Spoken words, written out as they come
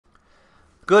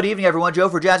Good evening, everyone. Joe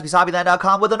for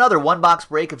JaspysHobbyland.com with another one-box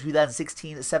break of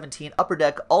 2016-17 Upper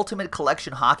Deck Ultimate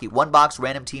Collection Hockey. One-box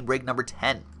random team break number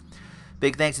 10.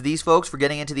 Big thanks to these folks for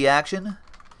getting into the action.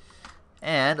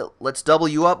 And let's double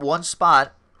you up one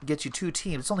spot, get you two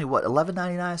teams. It's only, what,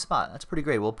 $11.99 a spot? That's pretty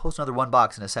great. We'll post another one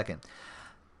box in a second.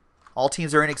 All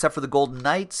teams are in except for the Golden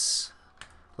Knights.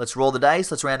 Let's roll the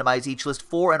dice. Let's randomize each list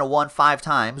 4 and a 1 5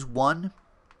 times. 1,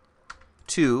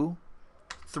 2,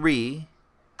 3,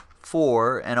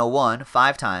 4, and a 1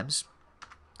 5 times.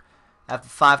 After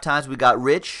 5 times, we got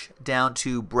Rich down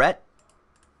to Brett.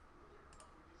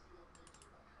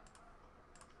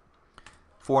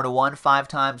 4 and a 1 5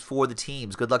 times for the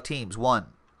teams. Good luck, teams. 1,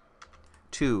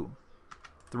 2,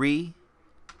 3,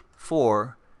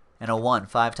 4, and a 1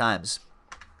 5 times.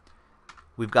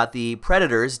 We've got the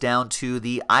Predators down to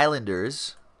the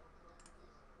Islanders.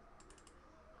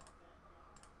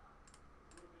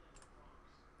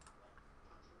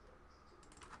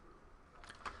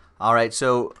 All right,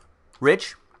 so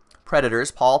Rich, Predators,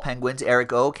 Paul, Penguins,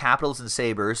 Eric O, Capitals and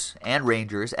Sabres, and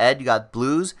Rangers. Ed, you got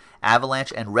Blues,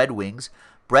 Avalanche, and Red Wings.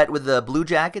 Brett with the Blue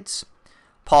Jackets.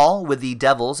 Paul with the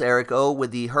Devils. Eric O with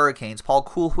the Hurricanes. Paul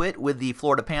Coolwhit with the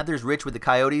Florida Panthers. Rich with the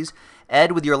Coyotes.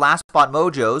 Ed with your last spot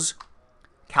Mojos.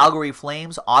 Calgary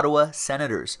Flames, Ottawa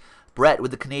Senators. Brett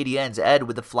with the Canadiens. Ed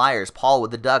with the Flyers. Paul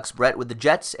with the Ducks. Brett with the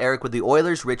Jets. Eric with the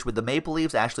Oilers. Rich with the Maple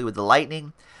Leafs. Ashley with the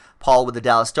Lightning. Paul with the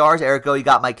Dallas Stars. Eric O, you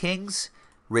got my Kings.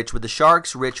 Rich with the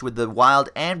Sharks. Rich with the Wild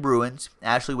and Bruins.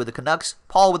 Ashley with the Canucks.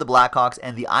 Paul with the Blackhawks.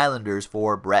 And the Islanders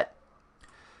for Brett.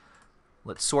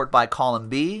 Let's sort by column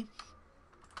B.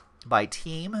 By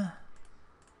team.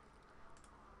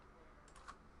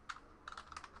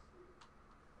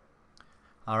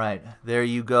 All right, there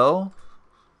you go.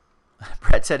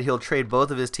 Brett said he'll trade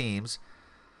both of his teams.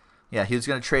 Yeah, he was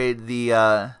going to trade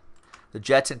the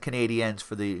Jets and Canadiens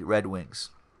for the Red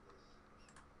Wings.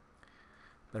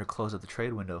 Better close up the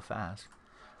trade window fast.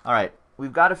 All right, we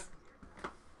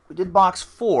did box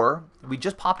 4. We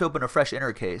just popped open a fresh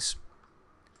inner case.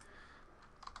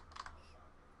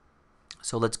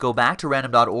 So let's go back to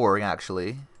random.org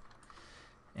actually,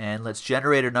 and let's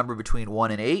generate a number between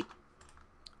 1 and 8.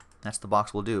 That's the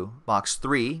box we'll do. Box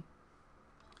 3.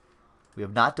 We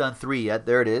have not done 3 yet.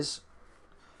 There it is.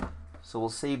 So we'll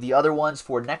save the other ones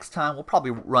for next time. We'll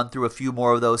probably run through a few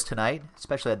more of those tonight,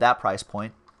 especially at that price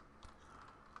point.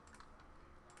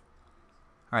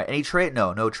 All right, any trade?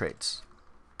 No, no trades.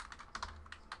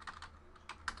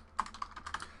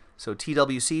 So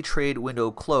TWC trade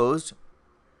window closed.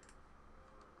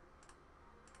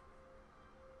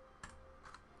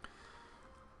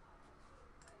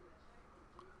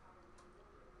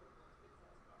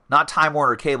 Not Time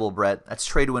Warner Cable, Brett. That's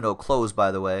trade window closed,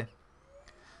 by the way.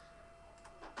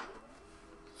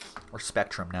 Or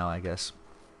Spectrum now, I guess.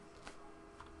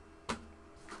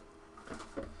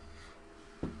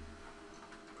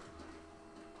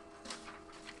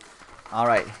 All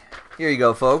right. Here you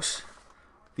go, folks.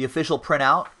 The official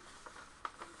printout.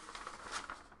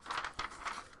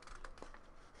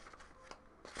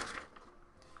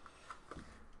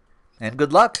 And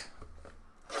good luck.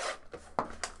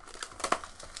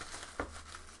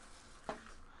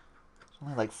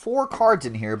 Only like 4 cards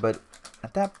in here, but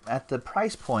at the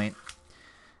price point,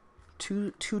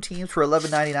 two teams for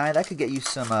 $11.99, that could get you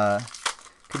some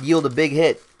could yield a big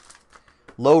hit.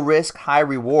 Low risk, high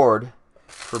reward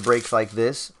for breaks like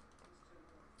this.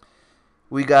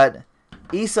 We got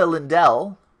Issa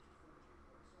Lindell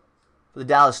for the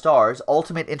Dallas Stars,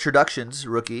 Ultimate Introductions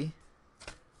rookie.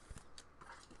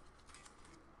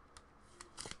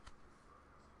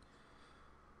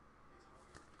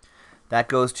 That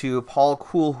goes to Paul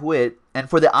Coolwhit. And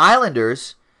for the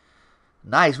Islanders,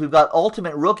 nice, we've got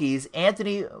Ultimate Rookies,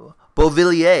 Anthony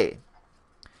Beauvillier.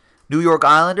 New York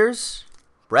Islanders,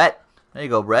 Brett. There you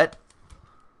go, Brett.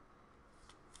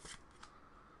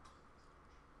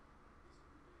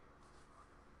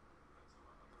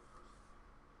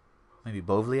 Maybe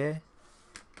Beauvillier.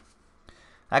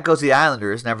 That goes to the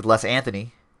Islanders, nevertheless,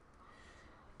 Anthony.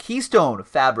 Keystone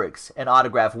Fabrics and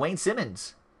Autograph, Wayne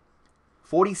Simmons.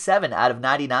 47 out of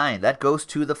 99. That goes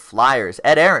to the Flyers.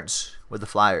 Ed Aarons with the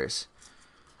Flyers.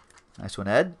 Nice one,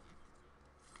 Ed.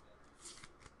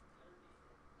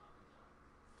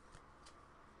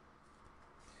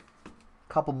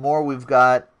 Couple more. We've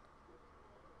got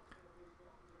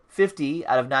 50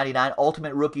 out of 99.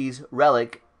 Ultimate Rookies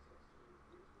Relic.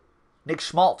 Nick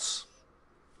Schmaltz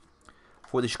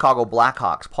for the Chicago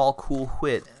Blackhawks. Paul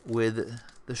Coolwhit with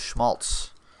the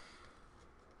Schmaltz.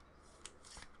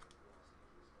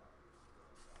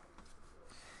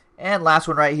 And last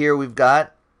one right here, we've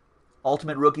got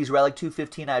Ultimate Rookies Relic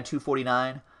 215 out of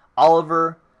 249.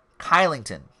 Oliver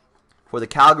Kylington for the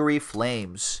Calgary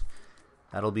Flames.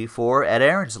 That'll be for Ed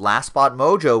Aarons. Last spot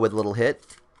mojo with a little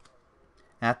hit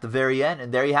at the very end.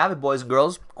 And there you have it, boys and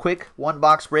girls. Quick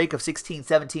one-box break of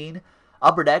 16-17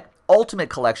 Upper Deck Ultimate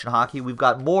Collection Hockey. We've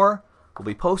got more. We'll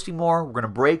be posting more. We're going to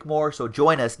break more. So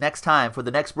join us next time for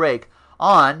the next break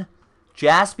on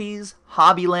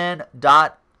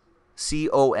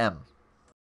JaspysHobbyland.com.